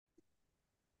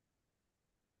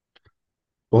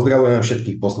Pozdravujem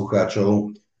všetkých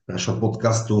poslucháčov našho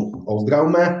podcastu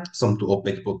Ozdravme. Som tu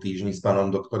opäť po týždni s pánom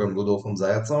doktorom Rudolfom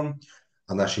Zajacom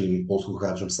a našim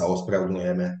poslucháčom sa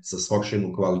ospravedlňujeme za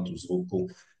zhoršenú kvalitu zvuku,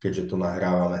 keďže to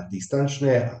nahrávame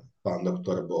distančne. Pán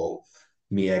doktor bol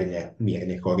mierne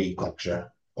chorý, takže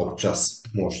občas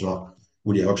možno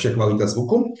bude horšia kvalita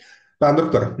zvuku. Pán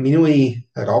doktor, minulý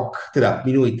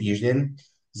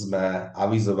týždeň sme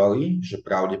avizovali, že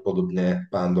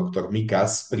pravdepodobne pán doktor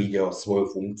Mikas príde o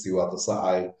svoju funkciu a to sa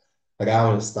aj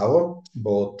reálne stalo.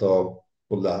 Bolo to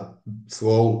podľa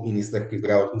slov ministerky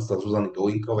zdravotníctva Zuzany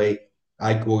Dolinkovej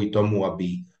aj kvôli tomu,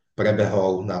 aby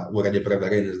prebehol na Úrade pre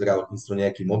verejné zdravotníctvo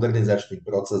nejaký modernizačný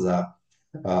proces a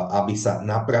aby sa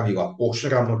napravila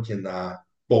pošramotená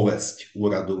povesť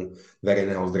Úradu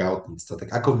verejného zdravotníctva.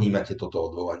 Tak ako vnímate toto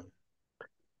odvolanie?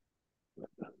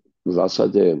 V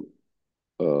zásade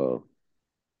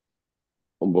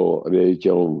on bol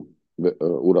riaditeľom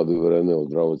Úradu verejného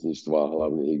zdravotníctva a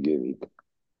hlavný hygienik.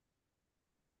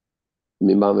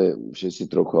 My máme všetci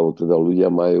trochu, alebo teda ľudia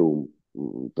majú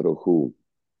trochu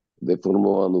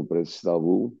deformovanú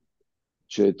predstavu,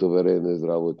 čo je to verejné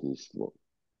zdravotníctvo.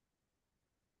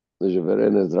 Takže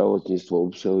verejné zdravotníctvo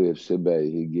obsahuje v sebe aj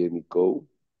hygienikov,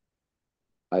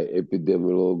 aj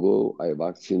epidemiológov, aj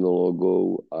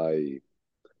vakcinológov, aj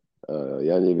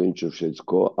ja neviem čo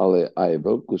všetko, ale aj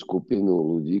veľkú skupinu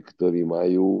ľudí, ktorí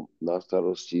majú na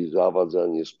starosti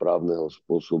zavádzanie správneho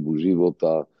spôsobu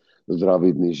života,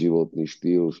 zdravotný životný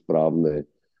štýl, správne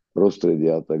prostredie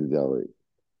a tak ďalej.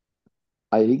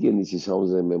 Aj hygienici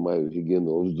samozrejme majú hygienu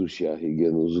ovzdušia,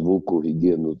 hygienu zvuku,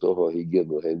 hygienu toho,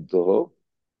 hygienu hentoho.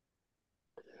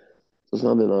 To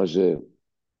znamená, že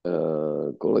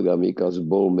kolega Mikas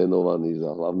bol menovaný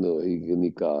za hlavného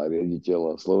hygienika a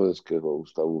riaditeľa Slovenského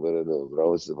ústavu verejného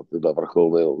zdravotníctva, teda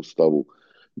vrcholného ústavu,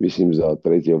 myslím za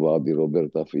tretie vlády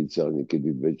Roberta Fica,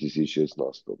 niekedy v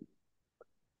 2016.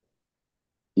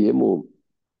 Jemu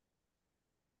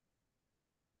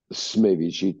sme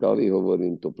vyčítali,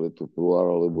 hovorím to preto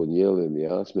plurál, lebo nie len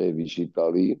ja, sme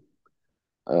vyčítali,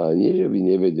 a nie, že by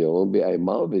nevedel, on by aj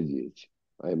mal vedieť.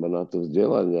 Aj má na to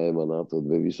vzdelanie, aj má na to 2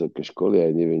 vysoké školy, aj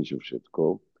neviem čo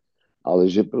všetko. Ale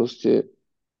že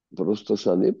prosto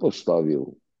sa nepostavil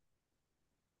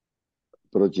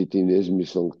proti tým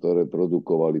nezmyslom, ktoré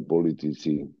produkovali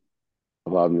politici,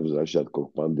 hlavne v začiatkoch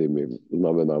pandémie,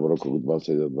 znamená v rokoch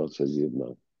 20 a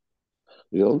 21.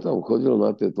 Že on tam chodil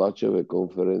na tie tlačové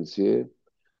konferencie,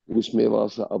 usmieval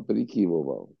sa a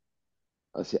prikývoval.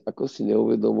 Asi ako si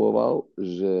neuvedomoval,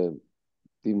 že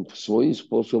tým svojím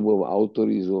spôsobom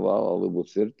autorizoval alebo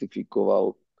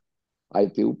certifikoval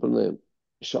aj tie úplné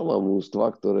šalamúnstva,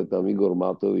 ktoré tam Igor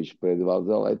Matovič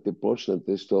predvádzal, aj tie plošné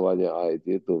testovania a aj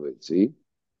tieto veci.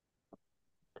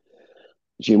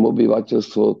 Čím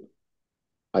obyvateľstvo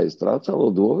aj strácalo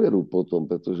dôveru potom,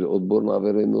 pretože odborná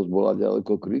verejnosť bola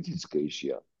ďaleko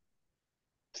kritickejšia.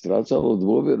 Strácalo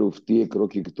dôveru v tie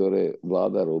kroky, ktoré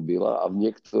vláda robila a v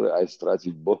niektoré aj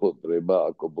stratiť bolo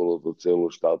treba, ako bolo to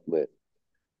celoštátne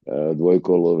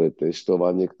dvojkolové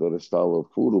testovanie, ktoré stálo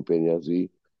fúru peňazí.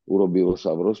 Urobilo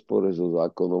sa v rozpore so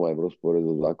zákonom, aj v rozpore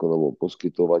so zákonom o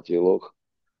poskytovateľoch,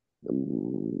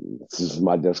 s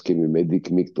maďarskými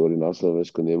medikmi, ktorí na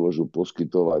Slovensku nemôžu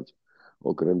poskytovať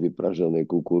okrem vypraženej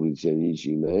kukurice nič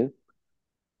iné.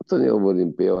 To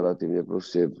nehovorím pejoratívne,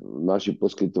 proste naši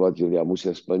poskytovatelia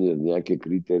musia splniť nejaké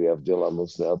kritéria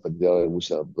vzdelanostné a tak ďalej,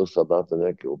 musia dostať na to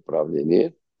nejaké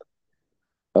oprávnenie.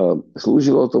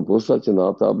 Slúžilo to v podstate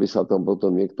na to, aby sa tam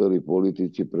potom niektorí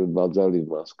politici predvádzali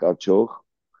v maskačoch,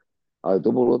 ale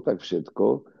to bolo tak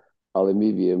všetko. Ale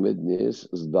my vieme dnes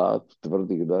z dát,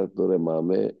 tvrdých dát, ktoré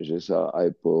máme, že sa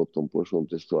aj po tom plošnom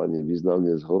testovaní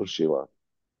významne zhoršila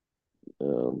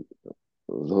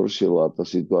tá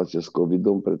situácia s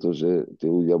covidom, pretože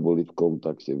tí ľudia boli v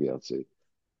kontakte viacej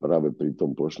práve pri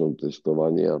tom plošnom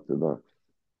testovaní a teda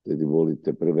tedy boli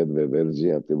tie prvé 2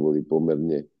 verzie a tie boli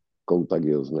pomerne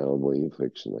kontagiózne alebo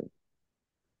infekčné.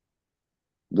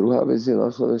 Druhá vec je, na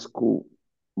Slovensku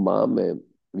máme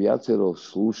viacero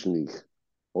slušných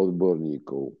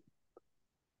odborníkov,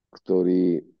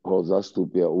 ktorí ho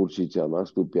zastúpia určite a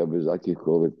nastúpia bez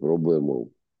akýchkoľvek problémov.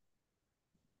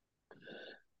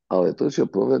 Ale to, čo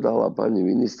povedala pani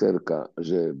ministerka,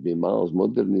 že by mal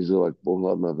zmodernizovať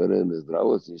pohľad na verejné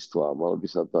zdravotníctvo a mal by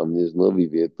sa tam vniesť nový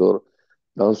vietor,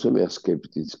 tam som ja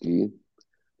skeptický.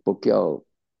 Pokiaľ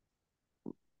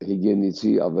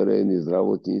hygienici a verejní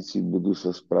zdravotníci budú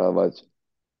sa správať,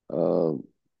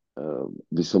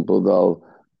 by som povedal,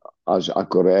 až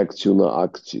ako reakciu na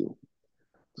akciu.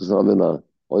 To znamená,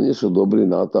 oni sú dobrí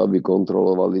na to, aby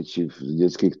kontrolovali, či v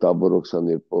detských táboroch sa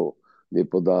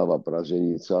nepodáva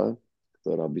praženica,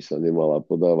 ktorá by sa nemala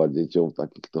podávať deťom v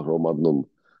takýchto hromadnom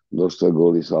množstve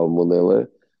kvôli salmonele.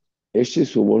 Ešte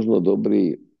sú možno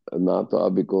dobrí na to,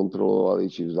 aby kontrolovali,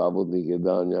 či v závodných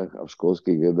jedálniach a v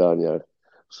školských jedálniach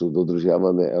sú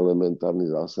dodržiavané elementárne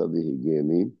zásady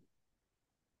hygieny.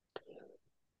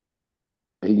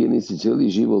 Hygienici celý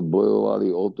život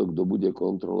bojovali o to, kto bude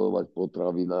kontrolovať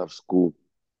potravinárskú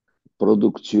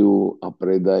produkciu a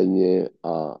predajne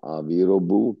a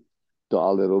výrobu. To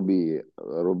ale robí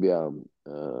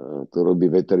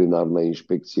veterinárna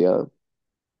inšpekcia.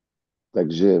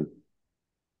 Takže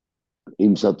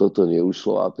im sa toto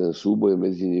neušlo a ten súboj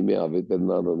medzi nimi a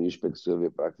veterinárnou inšpekciou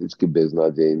je prakticky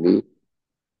beznádejný.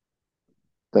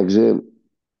 Takže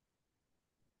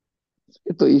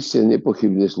je to isté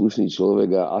nepochybne slušný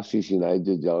človek a asi si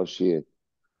nájde ďalšie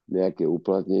nejaké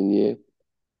uplatnenie,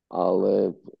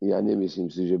 ale ja nemyslím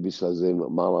si, že by sa Zem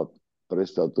mala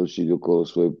prestať točiť okolo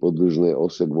svojej podružnej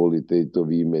ose kvôli tejto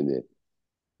výmene.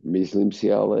 Myslím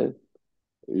si ale,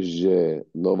 že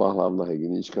nová hlavná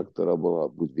hygienička, ktorá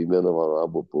bola buď vymenovaná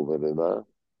alebo poverená,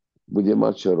 bude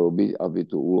mať čo robiť, aby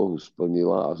tú úlohu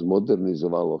splnila a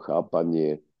zmodernizovalo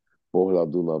chápanie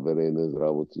pohľadu na verejné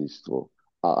zdravotníctvo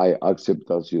a aj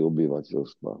akceptáciu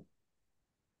obyvateľstva.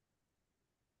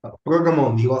 V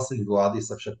programovom vyhlásení vlády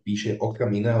sa však píše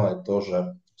okrem iného aj to, že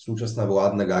súčasná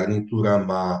vládna garnitúra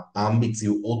má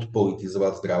ambíciu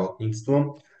odpolitizovať zdravotníctvo.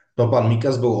 To pán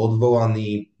Mikas bol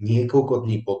odvolaný niekoľko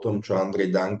dní po tom, čo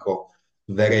Andrej Danko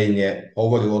verejne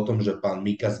hovoril o tom, že pán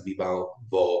Mikas by mal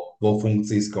vo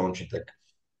funkcii skončiť. Tak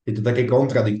je to také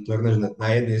kontradiktorné, že na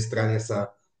jednej strane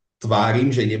sa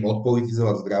tvárim, že idem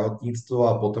odpolitizovať zdravotníctvo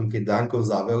a potom, keď Danko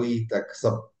zavelí, tak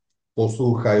sa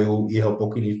poslúchajú jeho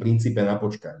pokyny v princípe na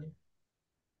počkanie.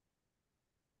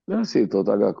 Asi je to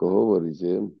tak, ako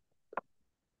hovoríte.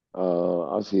 A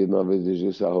asi jedna vec je,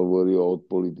 že sa hovorí o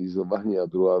odpolitizovaní a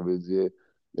druhá vec je,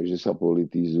 že sa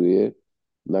politizuje.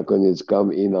 Nakoniec kam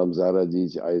inám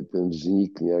zaradiť aj ten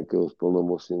vznik nejakého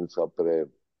splnomocnenca pre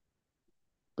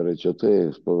čo to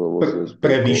je splnomocnenstvo?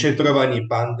 Pre vyšetrovanie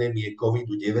pandémie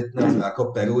covidu-19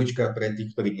 ako perlička pre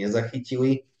tých, ktorí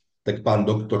nezachytili, tak pán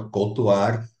doktor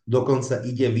Kotlár dokonca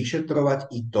ide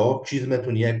vyšetrovať i to, či sme tu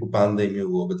nejakú pandémiu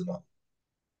vôbec mali.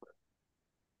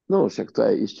 No, však to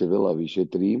aj ešte veľa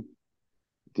vyšetrí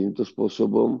týmto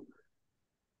spôsobom.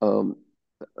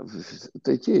 To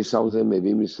je tiež samozrejme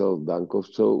vymysel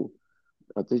Dankovcov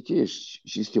a to je tiež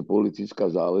čiste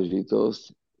politická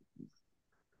záležitosť.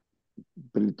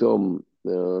 Pritom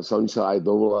sa oni sa aj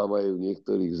dovolávajú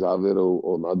niektorých záverov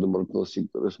o nadmrtnosti,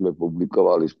 ktoré sme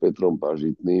publikovali s Petrom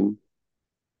Pažitným,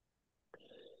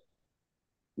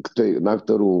 na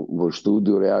ktorú vo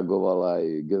štúdiu reagovala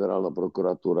aj generálna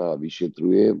prokuratúra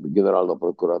vyšetruje. Generálna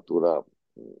prokuratúra,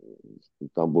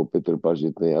 tam bol Petr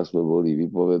Pažitný, ja sme boli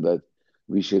vypovedať,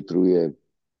 vyšetruje,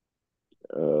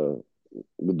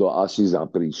 kto asi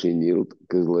zapríčinil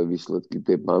také zlé výsledky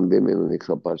tej pandémie, no nech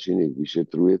sa páči, nech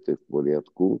vyšetruje, to je v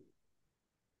poriadku.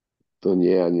 To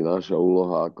nie je ani naša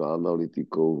úloha ako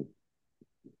analytikov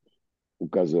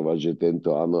ukazovať, že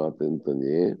tento áno a tento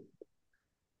nie.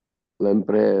 Len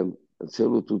pre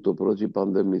celú túto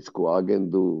protipandemickú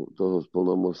agendu toho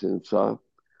splnomocnenca,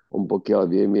 on pokiaľ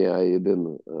viem, je aj jeden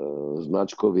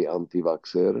značkový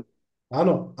antivaxer.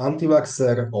 Áno,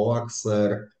 antivaxer,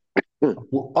 hoaxer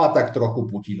a tak trochu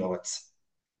Putinovec.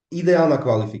 Ideálna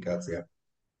kvalifikácia.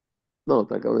 No,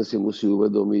 tak ale si musí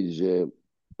uvedomiť, že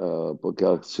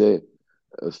pokiaľ chce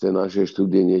z tej našej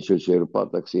štúdie niečo čerpať,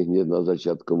 tak si hneď na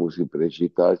začiatku musí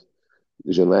prečítať,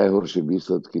 že najhoršie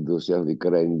výsledky dosiahli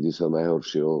krajiny, kde sa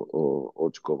najhoršie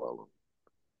očkovalo.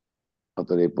 A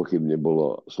to nepochybne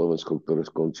bolo Slovensko, ktoré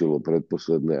skončilo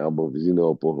predposledné, alebo z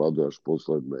iného pohľadu až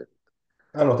posledné.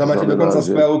 Áno, tam máte dokonca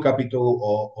skvelú kapitolu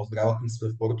o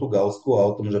zdravotníctve v Portugalsku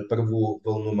a o tom, že prvú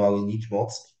vlnu mali nič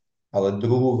moc, ale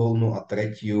druhú vlnu a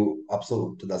tretiu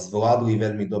absolútne teda zvládli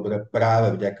veľmi dobre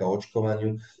práve vďaka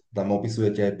očkovaniu. Tam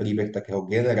opisujete aj príbeh takého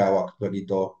generála, ktorý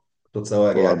to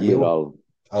celé riadil.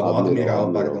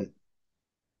 Admirál, pardon.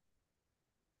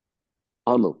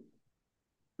 Áno.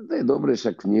 To je dobre,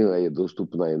 však kniha je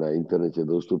dostupná aj na internete,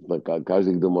 dostupná.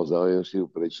 Každý, kto má záujem, si ju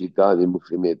prečíta,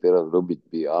 nemusíme jej teraz robiť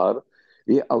PR.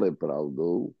 Je ale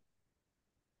pravdou,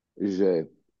 že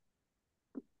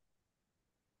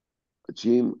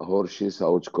čím horšie sa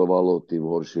očkovalo, tým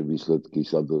horšie výsledky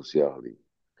sa dosiahli.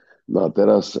 No a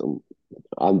teraz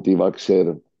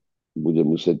antivaxer bude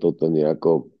musieť toto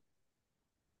nejako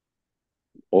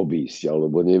obísť,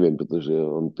 alebo neviem, pretože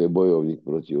on to je bojovník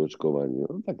proti očkovaniu.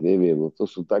 No tak neviem, no to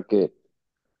sú také,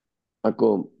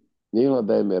 ako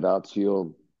nehľadajme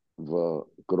rácio v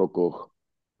krokoch,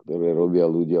 ktoré robia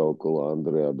ľudia okolo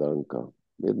Andreja Danka.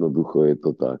 Jednoducho je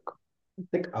to tak.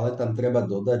 Tak ale tam treba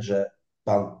dodať, že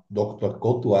pán doktor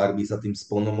Kotlár by sa tým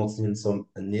splnomocnencom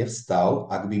nevstal,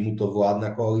 ak by mu to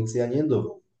vládna koalícia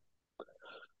nedovolila.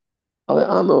 Ale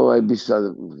áno, aj by sa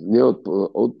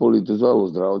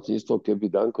odpolitizovalo zdravotníctvo, keby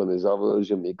Danko nezavolal,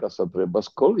 že Mikasa treba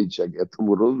skoliť, čak ja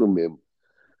tomu rozumiem.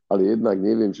 Ale jednak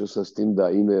neviem, čo sa s tým dá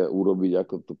iné urobiť,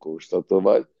 ako to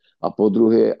konštatovať. A po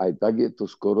druhé, aj tak je to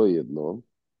skoro jedno,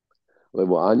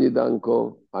 lebo ani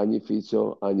Danko, ani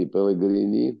Fico, ani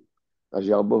Pellegrini a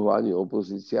žiaľ Bohu ani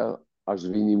opozícia, až s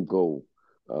výnimkou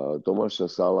Tomáša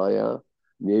Salaja,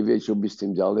 nevie, čo by s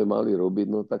tým ďalej mali robiť,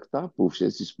 no tak tápu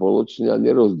všetci spoločne a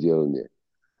nerozdielne.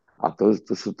 A to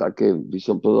sú také, by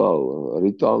som povedal,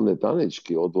 rituálne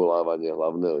tanečky, odvolávanie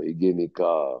hlavného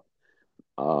hygienika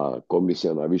a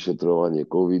komisia na vyšetrovanie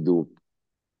covidu.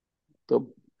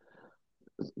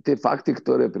 Tie fakty,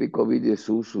 ktoré pri covide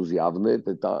sú zjavné,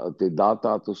 tie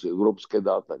dáta, to sú európske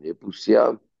dáta,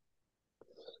 nepustia.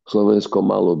 Slovensko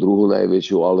malo druhú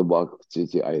najväčšiu, alebo ak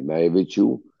chcete aj najväčšiu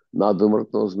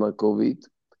nadmrtnosť na covid.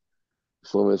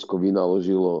 Slovensko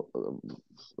vynaložilo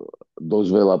dosť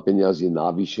veľa peňazí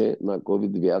navyše na covid,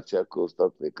 viac ako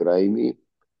ostatné krajiny.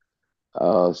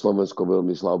 A Slovensko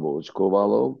veľmi slabo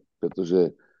očkovalo,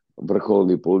 pretože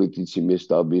vrcholní politici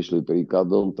miesto, aby išli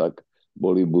príkladom, tak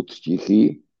boli buď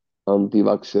tichí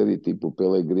antivaxery typu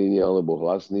Pellegrini, alebo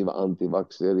hlasní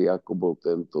antivaxery, ako bol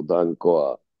tento Danko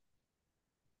a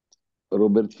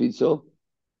Robert Fico.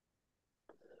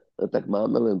 A tak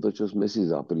máme len to, čo sme si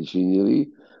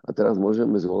zapričinili a teraz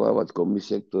môžeme zvolávať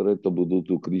komisie, ktoré to budú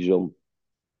tu krážom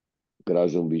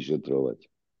vyšetrovať.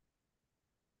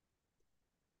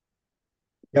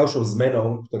 Ďalšou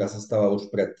zmenou, ktorá sa stala už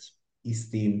pred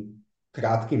istým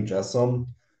krátkým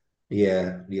časom,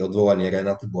 je odvolanie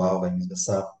Renáty Bláhovej. My sme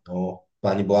sa o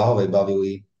pani Bláhovej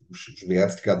bavili už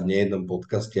viackrát v nejednom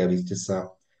podcaste a vy ste sa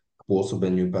k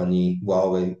pôsobeniu pani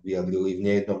Bláhovej vyjadrili v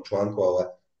nejednom článku, ale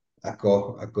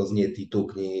ako znie titul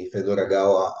knihy Fedora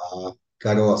Gála a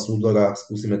Karola Súdora,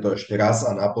 skúsime to ešte raz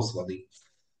a naposledy.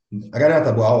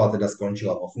 Renáta Bláhová teda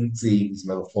skončila vo funkcii, my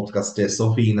sme v podcaste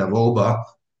Sofína voľba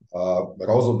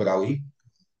rozobrali,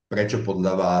 prečo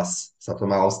podľa vás sa to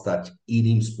malo stať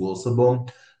iným spôsobom,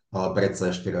 ale predsa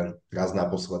ešte raz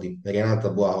naposledy. Renáta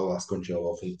Bláhová skončila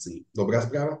vo funkcii. Dobrá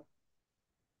správa?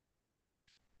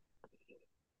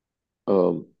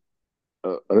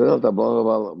 Renáta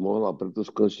Bláhová mohla preto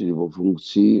skončiť vo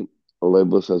funkcii,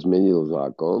 lebo sa zmenil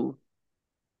zákon,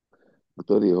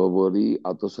 ktorý hovorí,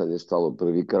 a to sa nestalo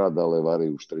prvýkrát, ale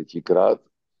varí už tretíkrát,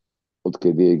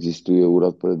 odkedy existuje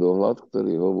úrad pre dohľad,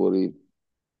 ktorý hovorí,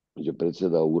 že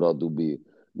predseda úradu by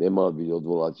nemal byť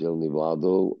odvolateľný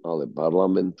vládou, ale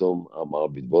parlamentom a mal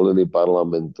byť volený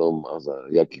parlamentom a za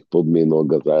jakých podmienok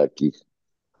a za jakých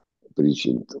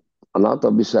príčin. A na to,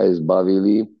 aby sa aj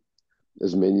zbavili,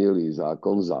 zmenili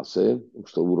zákon zase, už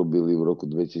to urobili v roku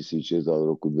 2006 a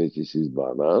v roku 2012.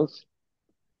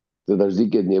 Teda vždy,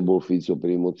 keď nebol Fico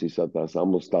pri moci, sa tá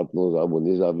samostatnosť alebo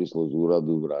nezávislosť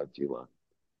úradu vrátila.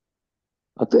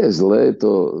 A to je zlé,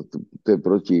 to je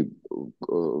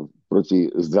proti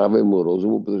zdravému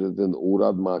rozumu, pretože ten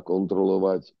úrad má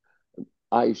kontrolovať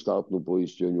aj štátnu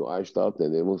poisťovňu, aj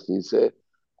štátne nemocnice.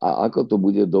 A ako to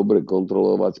bude dobre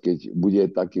kontrolovať, keď bude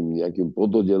takým nejakým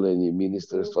pododelením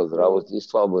ministerstva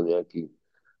zdravotníctva alebo nejaký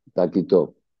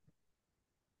takýto,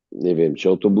 neviem,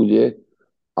 čo to bude.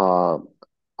 A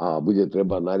bude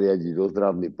treba nariadiť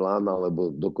ozdravný plán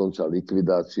alebo dokonca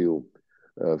likvidáciu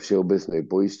všeobecnej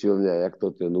poisťovne a jak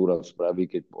to ten úrad spraví,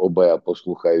 keď obaja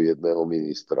poslúchajú jedného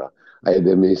ministra. A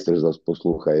jeden minister zase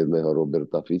poslúcha jedného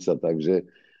Roberta Fica. Takže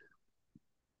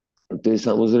to je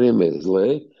samozrejme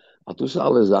zlé. A tu sa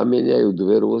ale zamieňajú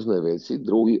dve rôzne veci.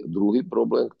 Druhý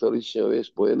problém, ktorý s ňou je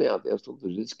spojený, a ja som to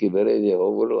vždy verejne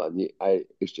hovoril, aj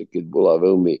ešte keď bola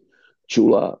veľmi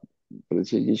čulá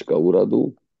predsednička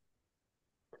úradu,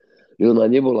 že ona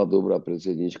nebola dobrá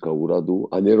predsednička úradu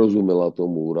a nerozumela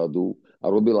tomu úradu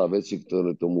a robila veci,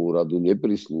 ktoré tomu úradu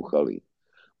neprislúchali.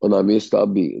 Ona miesto,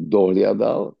 aby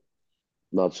dohliadal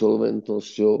nad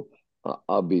solventnosťou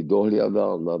a aby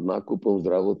dohliadal nad nákupom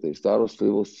zdravotnej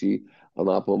starostlivosti a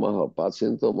napomáhal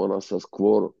pacientom, ona sa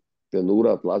skôr ten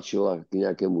úrad tlačila k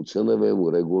nejakému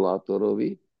cenovému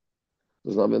regulátorovi. To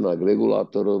znamená k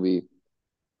regulátorovi,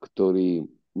 ktorý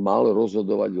mal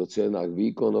rozhodovať o cenách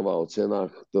výkonov a o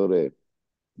cenách, ktoré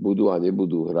budú a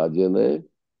nebudú hradené.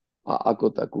 A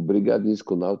ako takú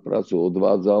brigádnickú nadprácu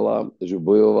odvádzala, že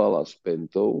bojovala s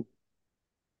pentou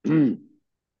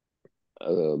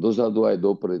dozadu aj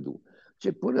dopredu.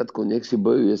 Čiže v poriadku, nech si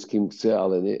bojuje s kým chce,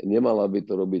 ale nemala by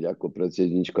to robiť ako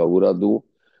predsednička úradu,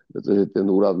 pretože ten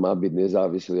úrad má byť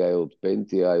nezávislý aj od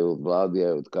penty, aj od vlády,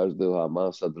 aj od každého a má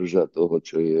sa držať toho,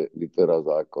 čo je litera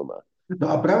zákona. No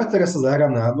a práve teraz sa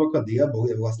zahrám na advokát diabol,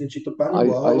 je vlastne, či to pani A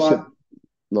ešte, Bláhová,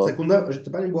 no, sekunda, že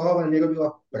to pani Bláhová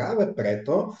nerobila práve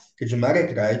preto, keďže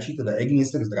Marek Krajčí, teda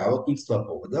exminister zdravotníctva,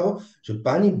 povedal, že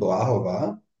pani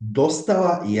Bláhová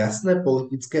dostala jasné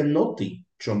politické noty,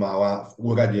 čo mala v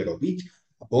úrade robiť.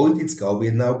 A politická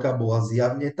objednávka bola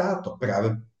zjavne táto.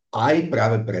 Práve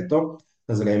preto,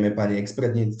 zrejme pani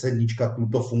ex-predsednička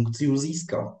túto funkciu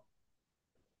získala.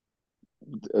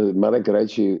 Marek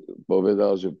Krajčí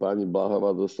povedal, že pani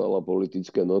Bláhová dostala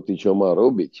politické noty, čo má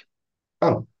robiť.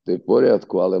 Áno, To je v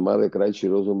poriadku, ale Marek Krajčí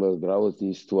rozumel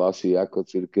zdravotníctvu asi ako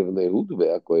cirkevnej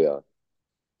hudbe, ako ja.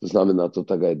 To znamená, to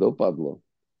tak aj dopadlo.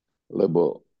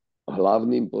 Lebo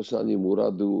hlavným poslaním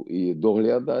úradu je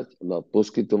dohliadať nad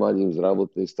poskytovaním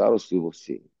zdravotnej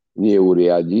starostlivosti. Nie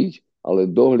uriadiť, ale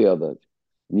dohliadať.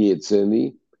 Nie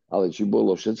ceny, ale či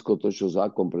bolo všetko to, čo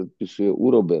zákon predpisuje,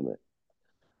 urobené.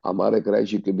 A Marek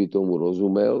Krajčí, keby tomu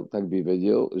rozumel, tak by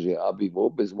vedel, že aby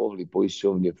vôbec mohli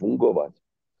poisťovne fungovať,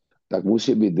 tak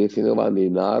musí byť definovaný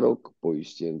nárok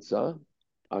poistenca,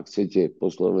 ak chcete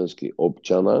po slovensky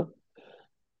občana,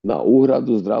 na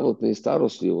úhradu zdravotnej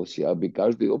starostlivosti, aby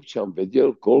každý občan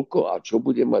vedel, koľko a čo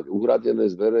bude mať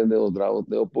uhradené z verejného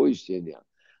zdravotného poistenia.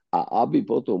 A aby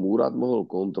potom úrad mohol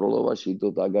kontrolovať, či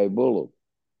to tak aj bolo.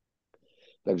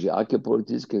 Takže aké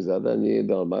politické zadanie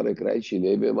dal Marek Krajčí,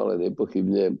 neviem, ale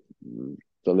nepochybne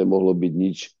to nemohlo byť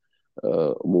nič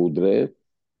múdre.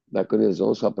 Nakoniec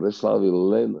on sa preslávil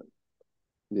len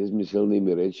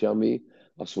nezmyselnými rečami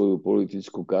a svoju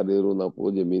politickú kariéru na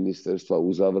pôde ministerstva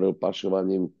uzavrel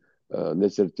pašovaním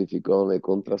necertifikovanej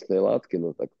kontrastnej látky.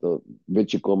 No tak to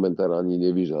väčší komentár ani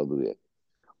nevyžaduje.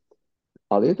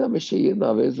 Ale je tam ešte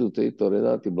jedna vec u tejto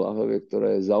Renáty Bláhovej,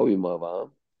 ktorá je zaujímavá.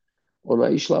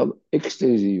 Ona išla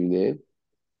extenzívne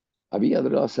a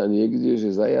vyjadrila sa niekde,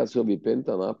 že Zajacovi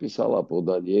Penta napísala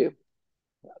podanie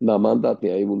na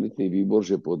mandátny a imunitný výbor,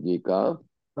 že podniká.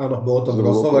 áno, bolo to v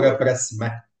rozhovore pre SME.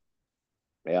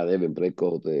 Ja neviem pre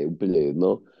koho, to je úplne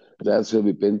jedno.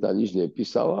 Zajacovi Penta nič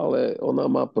nepísala, ale ona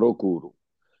má prokúru.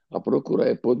 A prokúra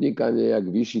je podnikanie jak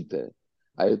vyšité.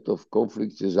 A je to v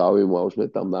konflikte záujmu. A už sme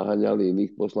tam naháňali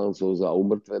iných poslancov za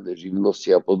umrtvené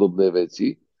živnosti a podobné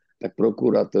veci. Tak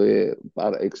prokúra to je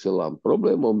par excellence.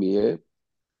 Problémom je,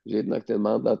 že jednak ten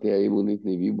mandátny a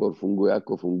imunitný výbor funguje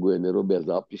ako funguje, nerobia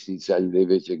zápisnice, ani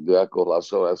neviete, kto ako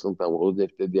hlasoval. Ja som tam hodne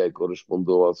vtedy aj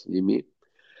korešpondoval s nimi.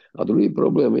 A druhý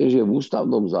problém je, že v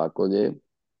ústavnom zákone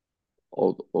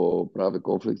o práve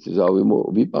konflikte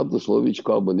záujmu vypadlo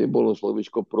slovíčko, alebo nebolo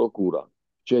slovíčko prokúra,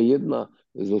 čo je jedna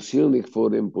zo silných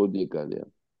fóriem podnikania.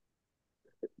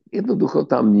 Jednoducho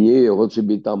tam nie je, hoci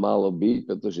by tam malo byť,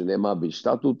 pretože nemá byť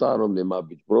štatutárom, nemá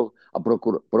byť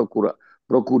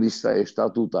prokurista je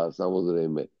štatutár,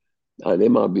 samozrejme. A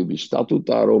nemá by byť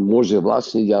štatutárov, môže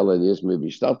vlastniť, ale nesmie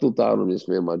byť štatutárov,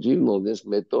 nesmie mať živnosť,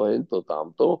 nesmie to, hento,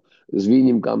 tamto, s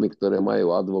výnimkami, ktoré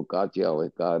majú advokáti a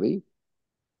lekári,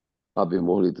 aby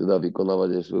mohli teda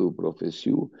vykonávať aj svoju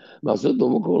profesiu. Na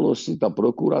sledom okolnosti tá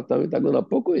prokuráta tak ona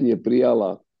pokojne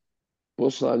prijala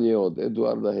poslanie od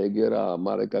Eduarda Hegera a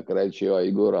Mareka Krajčího a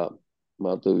Igora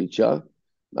Matoviča,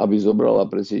 aby zobrala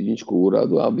predsedničku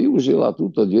úradu a využila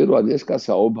túto dieru a dneska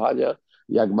sa obháňa,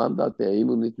 jak mandátny a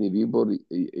imunitný výbor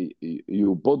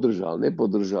ju podržal,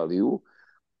 nepodržal ju.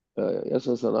 Ja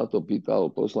som sa na to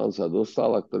pýtal poslanca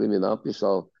Dostala, ktorý mi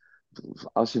napísal,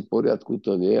 asi v poriadku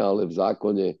to nie, ale v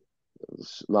zákone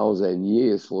naozaj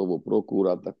nie je slovo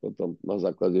prokúra, tak potom na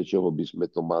základe čoho by sme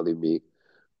to mali my.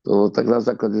 No, tak na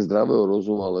základe zdravého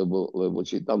rozumu, lebo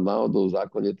či tam náhodou v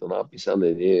zákone to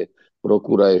napísané nie je,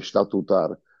 prokúra je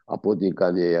štatutár a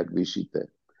podnikanie je jak vyšité.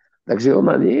 Takže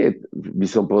ona nie je, by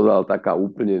som povedal, taká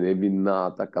úplne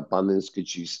nevinná, taká panensky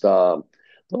čistá.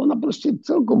 No ona proste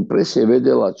celkom presne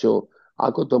vedela,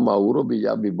 ako to má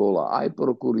urobiť, aby bola aj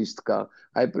prokuristka,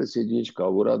 aj predsednička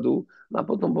úradu. A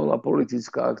potom bola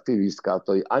politická aktivistka.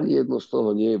 To je, ani jedno z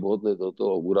toho nie je vhodné do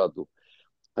toho úradu.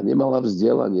 A nemala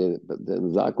vzdelanie.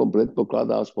 Ten zákon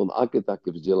predpokladá aspoň aké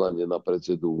také vzdelanie na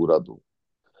predsedu úradu.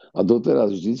 A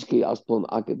doteraz vždycky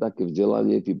aspoň aké také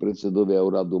vzdelanie tí predsedovia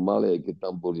úradu mali, aj keď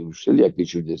tam boli už všelijakí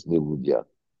čudesní ľudia.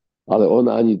 Ale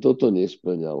ona ani toto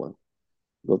nesplňala.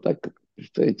 No tak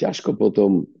to je ťažko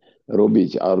potom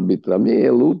robiť arbitra. Mne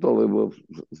je ľúto, lebo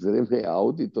zrejme je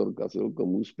auditorka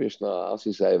celkom úspešná a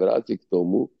asi sa aj vráti k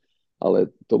tomu, ale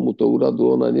tomuto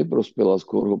úradu ona neprospela,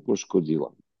 skôr ho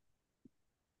poškodila.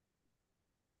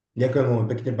 Ďakujem veľmi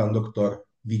pekne, pán doktor.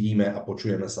 Vidíme a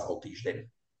počujeme sa o týždeň.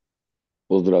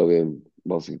 Pozdravujem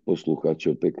vašich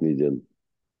poslucháčov. Pekný deň.